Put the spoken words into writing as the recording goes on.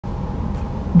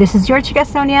This is your Chica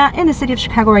Sonia in the city of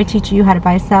Chicago, where I teach you how to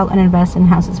buy, sell, and invest in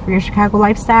houses for your Chicago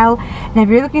lifestyle. And if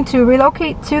you're looking to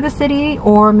relocate to the city,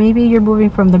 or maybe you're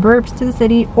moving from the burbs to the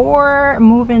city, or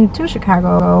moving to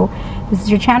Chicago, this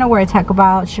is your channel where I talk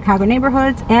about Chicago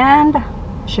neighborhoods and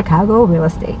Chicago real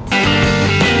estate.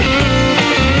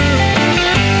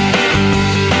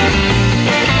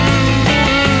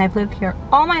 I've lived here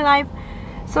all my life,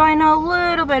 so I know a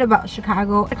little bit about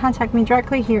Chicago. To contact me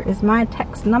directly, here is my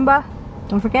text number.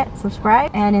 Don't forget,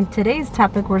 subscribe. And in today's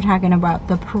topic, we're talking about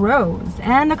the pros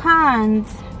and the cons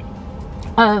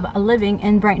of living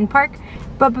in Brighton Park.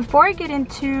 But before I get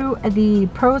into the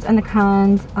pros and the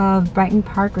cons of Brighton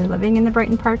Park, or living in the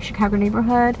Brighton Park, Chicago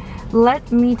neighborhood,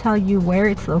 let me tell you where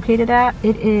it's located at.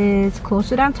 It is close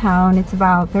to downtown. It's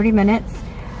about 30 minutes.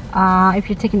 If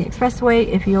you're taking the expressway,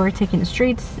 if you're taking the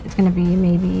streets, it's going to be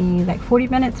maybe like 40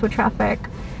 minutes with traffic.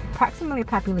 Approximately a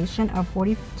population of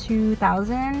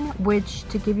 42,000, which,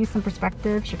 to give you some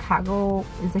perspective, Chicago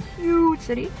is a huge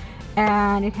city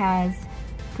and it has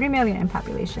 3 million in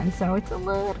population, so it's a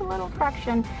little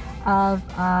fraction of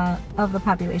the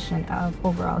population of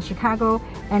overall Chicago.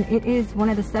 And it is one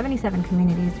of the 77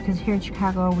 communities, because here in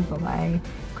Chicago we go by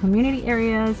community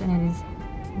areas, and it is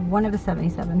one of the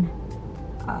 77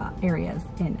 areas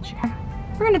in Chicago.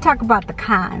 We're going to talk about the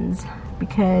cons,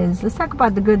 because let's talk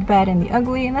about the good, bad, and the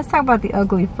ugly, and let's talk about the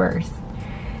ugly first.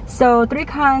 So 3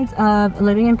 cons of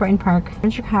living in Brighton Park.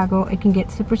 In Chicago, it can get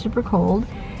super cold.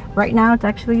 Right now it's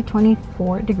actually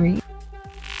 24 degrees.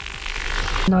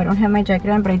 No, I don't have my jacket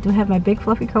on, but I do have my big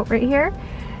fluffy coat right here.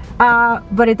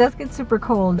 But it does get super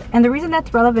cold, and the reason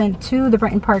that's relevant to the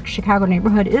Brighton Park, Chicago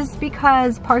neighborhood is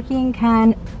because parking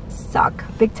can suck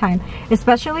big time,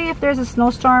 especially if there's a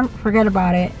snowstorm. Forget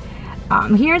about it.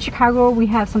 Here in Chicago, we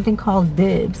have something called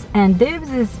dibs, and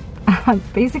dibs is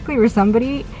basically where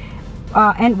somebody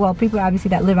and, well, people obviously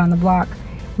that live on the block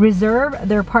reserve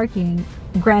their parking.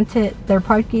 Granted, their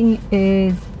parking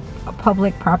is a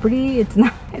public property. It's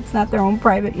not their own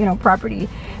private, property,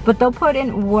 but they'll put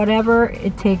in whatever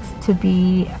it takes to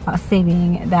be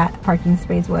saving that parking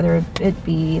space, whether it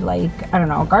be like, I don't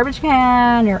know, a garbage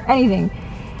can or anything.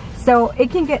 So it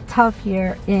can get tough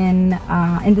here in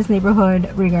this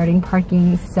neighborhood regarding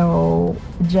parking. So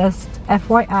just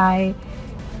FYI,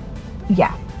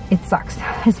 yeah, it sucks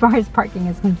as far as parking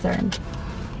is concerned.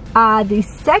 The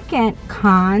second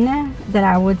con that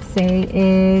I would say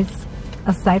is,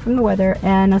 aside from the weather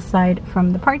and aside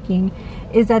from the parking,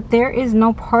 is that there is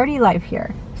no party life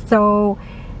here. So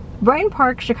Brighton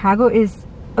Park, Chicago is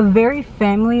a very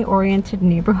family-oriented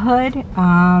neighborhood.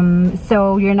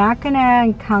 So you're not gonna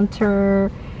encounter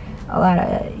a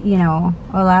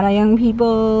lot of young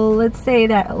people, let's say,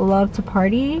 that love to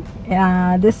party.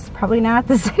 This is probably not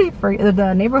the city for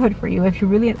the neighborhood for you if you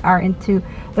really are into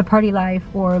the party life,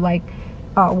 or like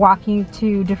walking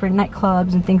to different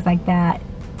nightclubs and things like that.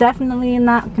 Definitely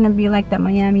not gonna be like that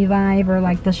Miami vibe, or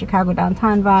like the Chicago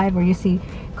downtown vibe where you see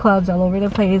clubs all over the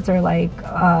place, or like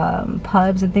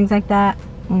pubs and things like that.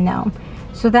 No.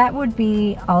 So that would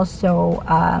be also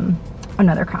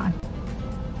another con.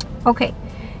 Okay,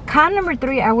 con number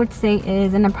 3 I would say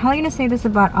is, and I'm probably gonna say this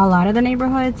about a lot of the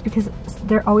neighborhoods, because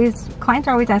clients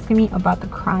are always asking me about the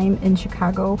crime in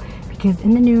Chicago, because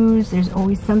in the news there's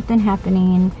always something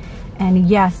happening. And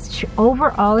yes,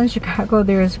 overall in Chicago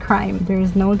there is crime. There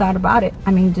is no doubt about it.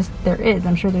 I mean, just there is.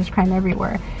 I'm sure there's crime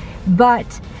everywhere.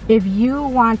 But if you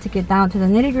want to get down to the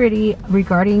nitty-gritty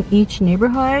regarding each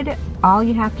neighborhood, all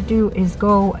you have to do is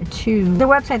go to the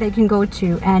website that you can go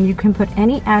to, and you can put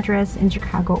any address in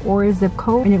Chicago or a zip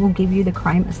code, and it will give you the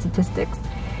crime statistics.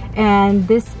 And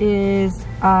this is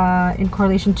in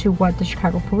correlation to what the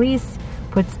Chicago police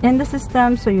puts in the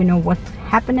system, so you know what's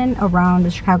happening around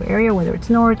the Chicago area, whether it's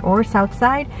north or south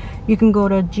side. You can go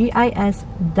to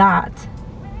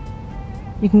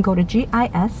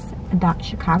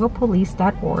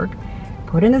gis.chicagopolice.org,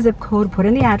 put in the zip code, put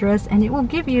in the address, and it will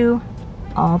give you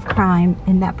all the crime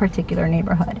in that particular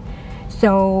neighborhood.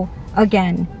 So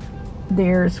again,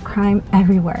 there's crime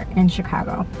everywhere in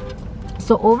Chicago.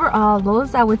 So overall,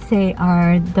 those I would say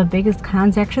are the biggest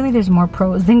cons. Actually, there's more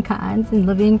pros than cons in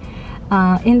living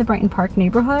in the Brighton Park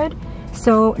neighborhood.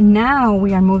 So now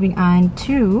we are moving on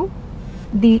to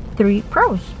the 3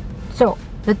 pros. So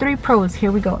the 3 pros,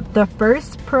 here we go. The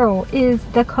first pro is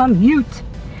the commute.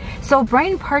 So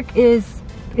Brighton Park is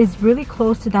really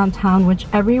close to downtown, which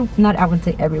I wouldn't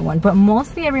say everyone, but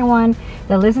mostly everyone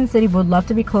that lives in the city would love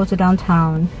to be close to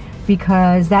downtown,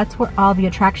 because that's where all the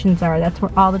attractions are. That's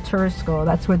where all the tourists go.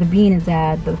 That's where the Bean is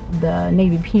at, the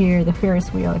Navy Pier, the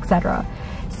Ferris wheel, etc.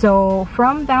 So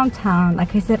from downtown,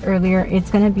 like I said earlier,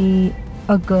 it's going to be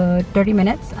a good 30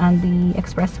 minutes on the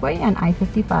expressway and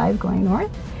I-55 going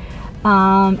north.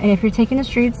 And if you're taking the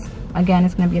streets, again,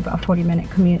 it's going to be about a 40-minute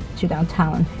commute to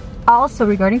downtown. Also,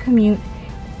 regarding commute,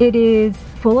 it is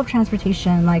full of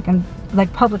transportation,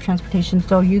 like public transportation.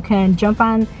 So you can jump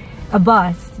on a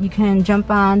bus, you can jump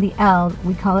on the L,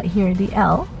 we call it here the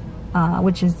L,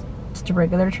 which is just a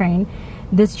regular train.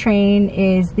 This train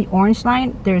is the Orange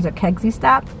Line. There's a Kegsy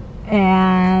stop,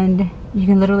 and you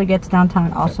can literally get to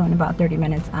downtown also in about 30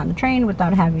 minutes on the train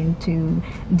without having to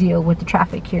deal with the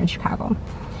traffic here in Chicago.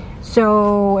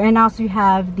 So, and also you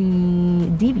have the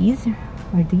DVs,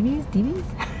 or DVs?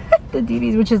 The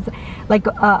DVs, which is like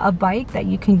a bike that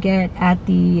you can get at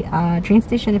the train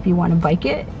station. If you want to bike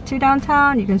it to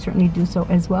downtown, you can certainly do so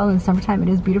as well. In the summertime, it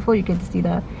is beautiful. You get to see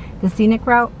the scenic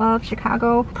route of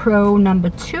Chicago. Pro number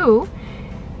 2,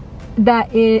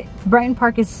 that Brighton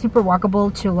Park is super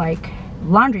walkable to like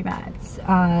laundromats,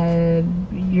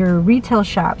 your retail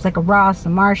shops like a Ross, a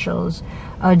Marshall's,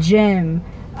 a gym,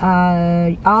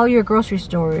 all your grocery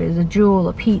stores, a Jewel,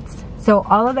 a Pete's. So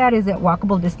all of that is at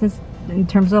walkable distance. In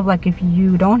terms of like, if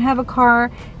you don't have a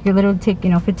car, you literally take, you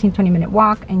know, 15-20 minute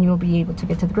walk and you'll be able to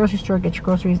get to the grocery store, get your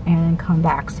groceries, and come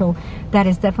back. So that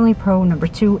is definitely pro number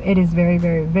 2. It is very,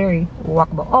 very, very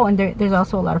walkable. Oh, and there's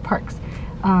also a lot of parks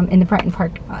in the Brighton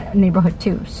Park neighborhood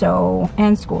too, so,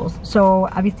 and schools. So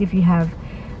obviously if you have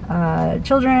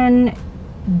children,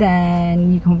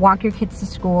 then you can walk your kids to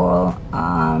school.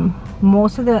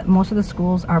 Most of the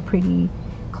schools are pretty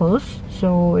close,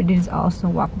 so it is also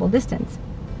walkable distance.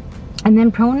 And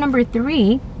then pro number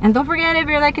 3, and don't forget, if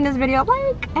you're liking this video,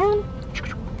 like and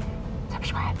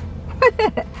subscribe.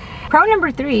 Pro number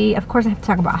 3, of course, I have to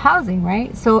talk about housing,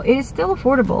 right? So it is still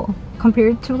affordable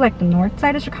compared to like the north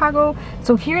side of Chicago.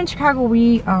 So here in Chicago,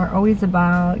 we are always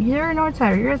about, you're a north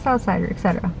sider, you're a south sider,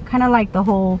 etc. Kind of like the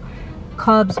whole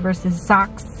Cubs versus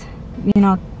Sox, you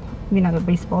know, the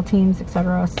baseball teams,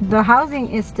 etc. So the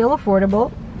housing is still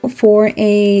affordable. For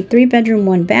a 3-bedroom,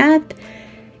 1-bath,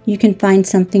 you can find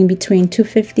something between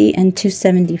 $250 and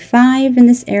 $275 in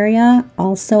this area.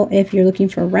 Also, if you're looking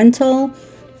for a rental,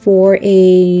 for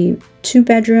a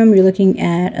 2-bedroom, you're looking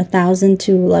at $1,000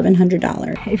 to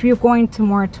 $1,100. If you're going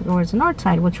more towards the north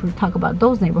side, which we'll talk about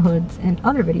those neighborhoods in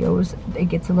other videos, it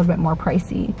gets a little bit more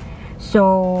pricey.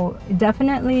 So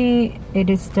definitely, it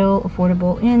is still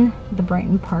affordable in the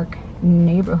Brighton Park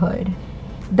neighborhood.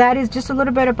 That is just a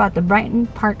little bit about the Brighton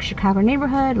Park, Chicago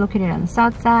neighborhood located on the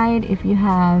south side. If you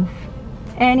have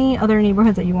any other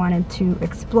neighborhoods that you wanted to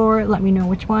explore, let me know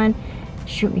which one.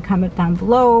 Shoot me a comment down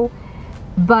below.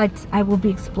 But I will be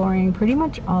exploring pretty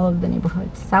much all of the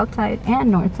neighborhoods, south side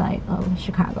and north side of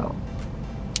Chicago.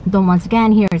 Then once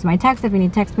again, here's my text if you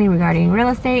need to text me regarding real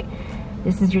estate.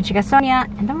 This is your Chica Sonia,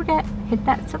 and don't forget, hit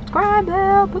that subscribe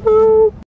bell. Boo-boo.